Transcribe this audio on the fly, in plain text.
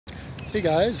Hey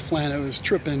guys, Flano is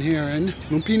Trippin here in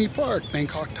Lumpini Park,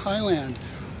 Bangkok, Thailand,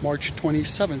 March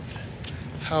 27th.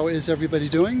 How is everybody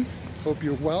doing? Hope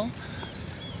you're well.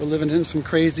 We're living in some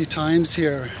crazy times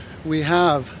here. We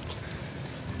have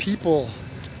people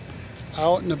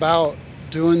out and about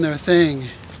doing their thing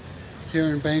here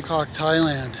in Bangkok,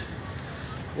 Thailand.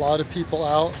 A lot of people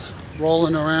out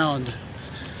rolling around.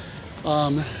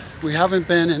 We haven't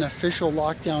been in official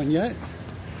lockdown yet,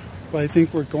 but I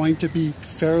think we're going to be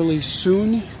fairly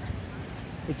soon.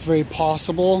 It's very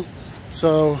possible.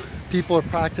 So people are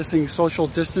practicing social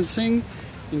distancing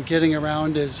and getting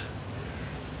around as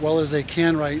well as they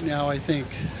can right now, I think.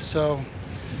 So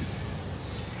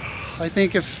I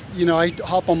think if, I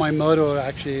hop on my moto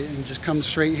actually and just come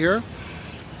straight here,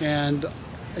 and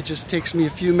it just takes me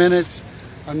a few minutes.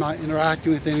 I'm not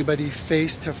interacting with anybody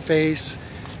face to face,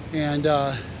 and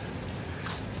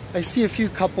I see a few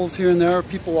couples here and there,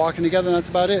 people walking together, and that's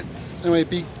about it. Anyway,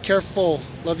 be careful.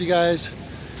 Love you guys.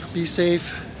 Be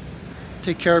safe.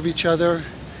 Take care of each other.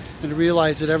 And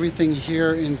realize that everything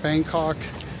here in Bangkok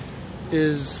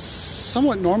is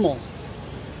somewhat normal.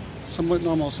 So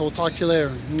we'll talk to you later.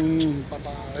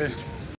 Bye-bye.